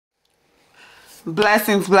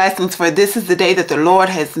Blessings, blessings, for this is the day that the Lord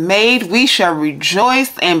has made. We shall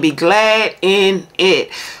rejoice and be glad in it.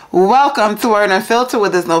 Welcome to Word Unfiltered, where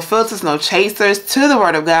there's no filters, no chasers, to the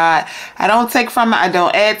Word of God. I don't take from it, I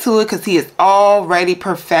don't add to it, because He has already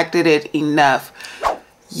perfected it enough.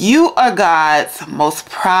 You are God's most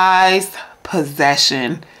prized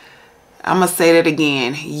possession. I'm going to say that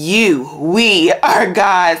again. We are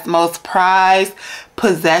God's most prized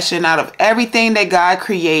possession. Out of everything that God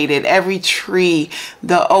created, every tree,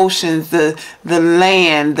 the oceans, the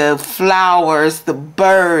land, the flowers, the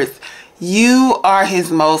birds, you are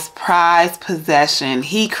His most prized possession.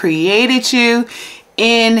 He created you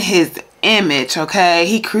in His image, okay?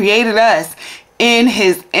 He created us in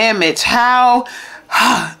His image. How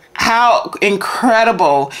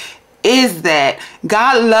incredible is that?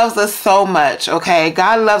 God loves us so much, okay?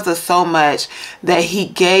 God loves us so much that He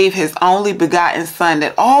gave His only begotten Son,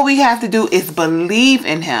 that all we have to do is believe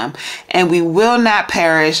in Him, and we will not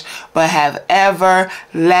perish but have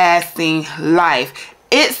everlasting life.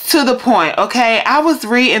 It's to the point, okay? I was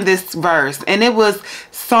reading this verse, and it was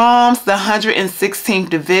Psalms, the 116th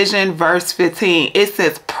division, verse 15. It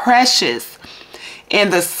says, "Precious in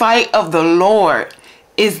the sight of the Lord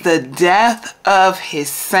is the death of His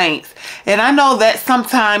saints." And I know that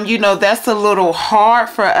sometimes, that's a little hard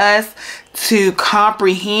for us to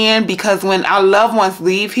comprehend, because when our loved ones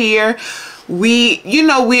leave here, we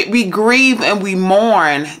grieve and we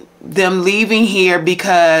mourn them leaving here,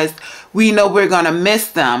 because we know we're going to miss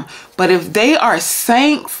them. But if they are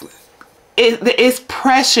saints, it's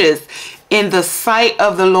precious in the sight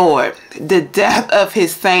of the Lord, the death of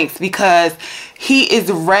His saints, because He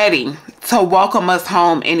is ready to welcome us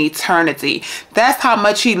home in eternity. That's how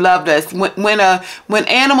much He loved us. When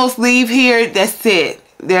animals leave here, that's it.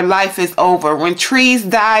 Their life is over. When trees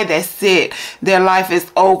die, that's it. Their life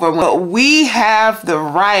is over. But we have the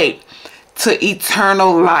right to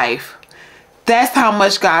eternal life. That's how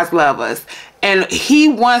much God loves us. And He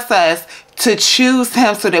wants us to choose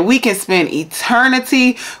Him so that we can spend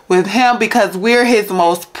eternity with Him, because we're His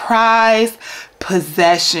most prized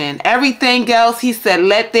possession. Everything else, He said,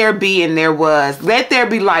 let there be, and there was. Let there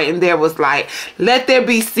be light, and there was light. Let there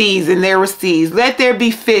be seas, and there were seas. Let there be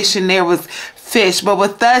fish, and there was fish. But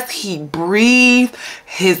with us, He breathed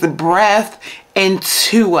His breath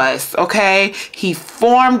into us, okay? He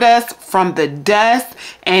formed us from the dust,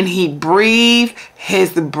 and He breathed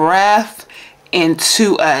His breath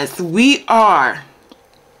into us. We are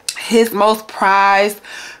His most prized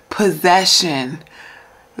possession.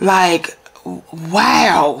 Like,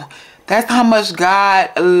 wow, that's how much God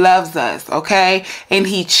loves us, okay? And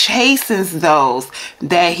He chastens those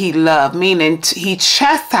that He loves, meaning He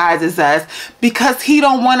chastises us, because He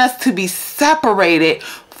don't want us to be separated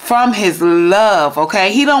from His love,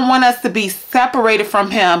 okay? He don't want us to be separated from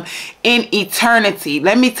Him in eternity.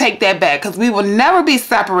 Let me take that back, because we will never be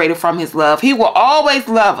separated from His love. He will always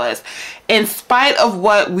love us in spite of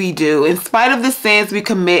what we do, in spite of the sins we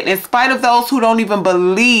commit, in spite of those who don't even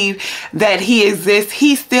believe that He exists.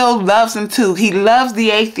 He still loves them too. He loves the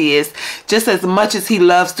atheist just as much as He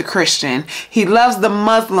loves the Christian. He loves the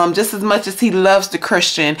Muslim just as much as He loves the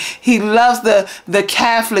Christian. He loves the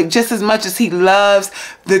Catholic just as much as He loves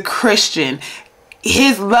the Christian.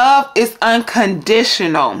 His love is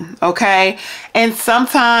unconditional, okay? And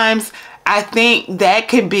sometimes I think that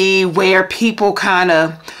could be where people kind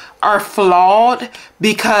of are flawed,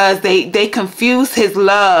 because they confuse His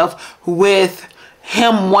love with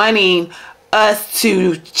Him wanting us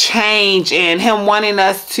to change and Him wanting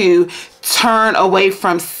us to turn away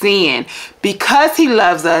from sin. Because He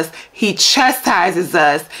loves us, He chastises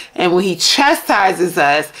us, and when He chastises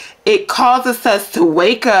us, it causes us to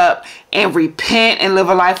wake up and repent and live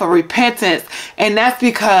a life of repentance. And that's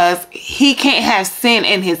because He can't have sin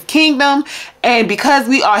in His kingdom. And because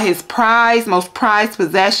we are His most prized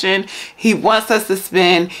possession, He wants us to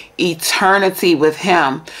spend eternity with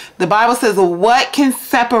Him. The Bible says, what can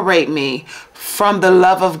separate me from the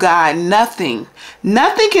love of God? Nothing.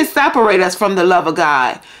 Nothing can separate us from the love of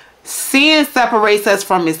God. Sin separates us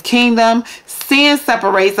from His kingdom. Sin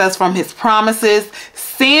separates us from His promises.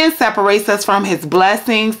 Sin separates us from His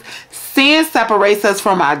blessings. Sin separates us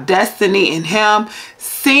from our destiny in Him.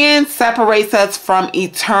 Sin separates us from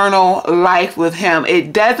eternal life with Him.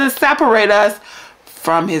 It doesn't separate us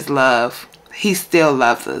from His love. He still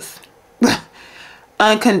loves us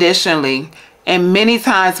unconditionally. And many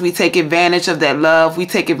times we take advantage of that love. We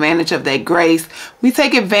take advantage of that grace. We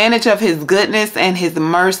take advantage of His goodness and His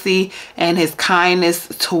mercy and His kindness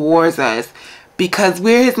towards us, because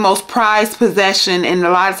we're His most prized possession. And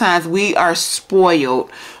a lot of times we are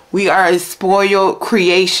spoiled. We are a spoiled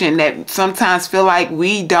creation that sometimes feel like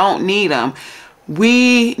we don't need Him.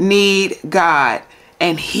 We need God,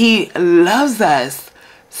 and He loves us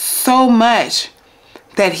so much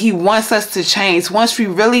that He wants us to change. Once we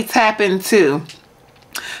really tap into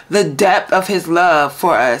the depth of His love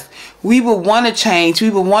for us, we will want to change. We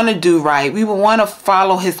will want to do right. We will want to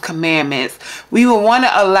follow His commandments. We will want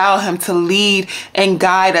to allow Him to lead and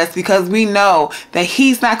guide us, because we know that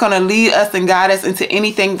He's not going to lead us and guide us into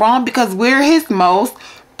anything wrong, because we're His most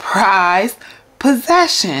prized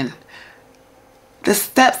possession. The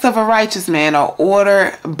steps of a righteous man are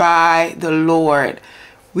ordered by the Lord.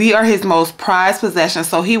 We are His most prized possession,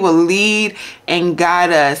 so He will lead and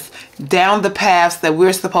guide us down the paths that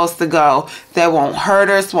we're supposed to go, that won't hurt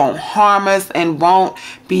us, won't harm us, and won't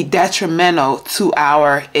be detrimental to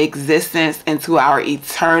our existence and to our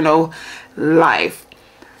eternal life.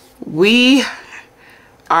 We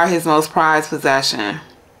are His most prized possession.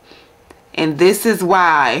 And this is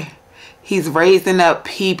why He's raising up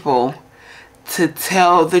people to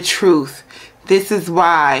tell the truth. This is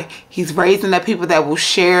why He's raising up people that will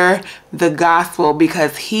share the gospel,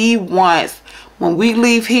 because He wants, when we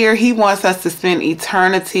leave here, He wants us to spend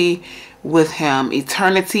eternity with Him,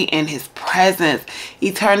 eternity in His presence,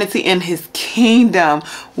 eternity in His kingdom,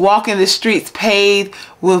 walking the streets paved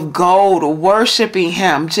with gold, worshiping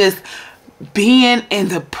Him, just being in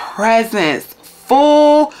the presence,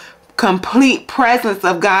 full, complete presence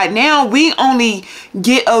of God. Now we only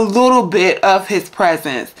get a little bit of His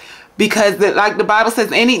presence, because like the Bible says,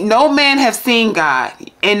 no man have seen God,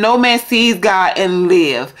 and no man sees God and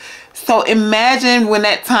live. So imagine when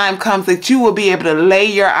that time comes that you will be able to lay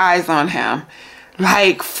your eyes on Him,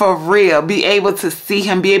 like for real, be able to see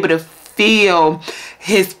Him, be able to feel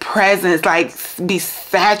His presence, like be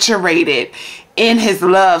saturated in His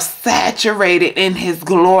love, saturated in His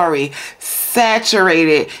glory,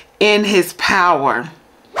 saturated in His power.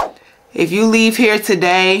 If you leave here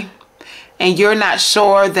today and you're not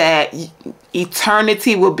sure that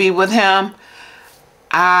eternity will be with Him,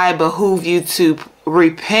 I behoove you to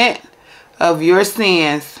repent of your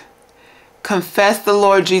sins. Confess the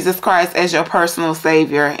Lord Jesus Christ as your personal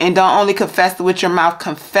Savior. And don't only confess it with your mouth,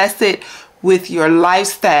 confess it with your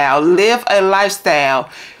lifestyle. Live a lifestyle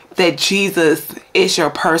that Jesus is your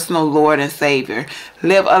personal Lord and Savior.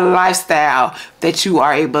 Live a lifestyle that you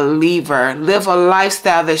are a believer. Live a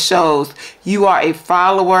lifestyle that shows you are a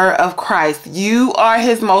follower of Christ. You are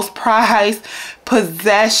His most prized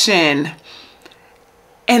possession.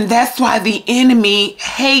 And that's why the enemy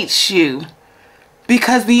hates you,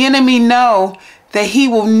 because the enemy knows that he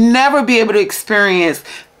will never be able to experience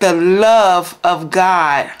the love of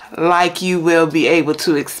God like you will be able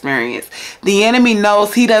to experience. The enemy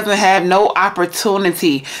knows he doesn't have no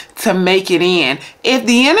opportunity to make it in. If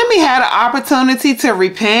the enemy had an opportunity to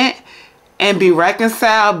repent and be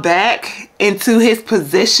reconciled back into his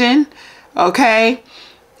position, okay,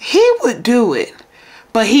 he would do it.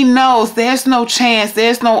 But he knows there's no chance,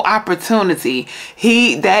 there's no opportunity.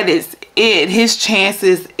 That is it. His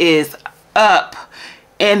chances is up.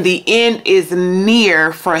 And the end is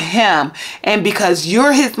near for him. And because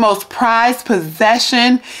you're his most prized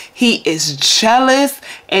possession, he is jealous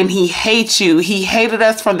and he hates you. He hated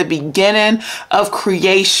us from the beginning of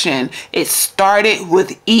creation. It started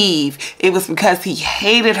with Eve. It was because he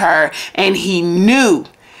hated her, and he knew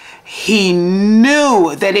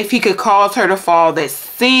that if he could cause her to fall, that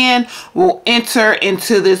sin will enter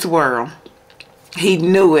into this world. He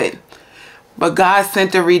knew it. But God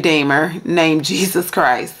sent a Redeemer named Jesus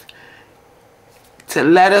Christ to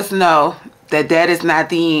let us know that that is not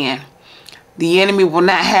the end. The enemy will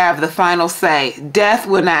not have the final say. Death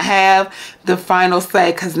will not have the final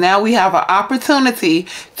say, because now we have an opportunity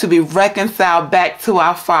to be reconciled back to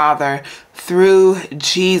our Father through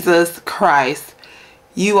Jesus Christ.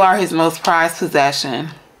 You are his most prized possession.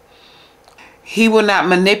 He will not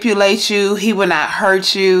manipulate you. He will not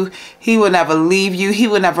hurt you. He will never leave you. He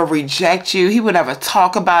will never reject you. He will never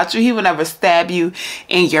talk about you. He will never stab you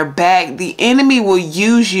in your back. The enemy will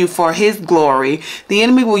use you for his glory. The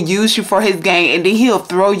enemy will use you for his gain, and then he'll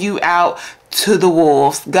throw you out to the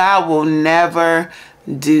wolves. God will never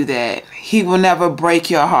do that. He will never break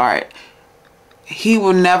your heart. He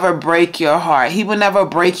will never break your heart. He will never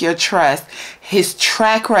break your trust. His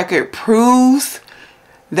track record proves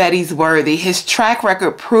that he's worthy. His track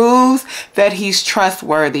record proves that he's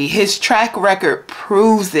trustworthy. His track record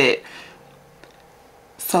proves it.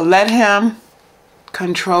 So let him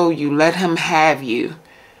control you. Let him have you,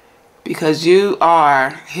 because you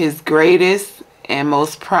are his greatest and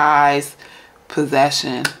most prized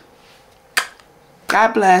possession.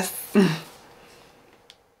 God bless.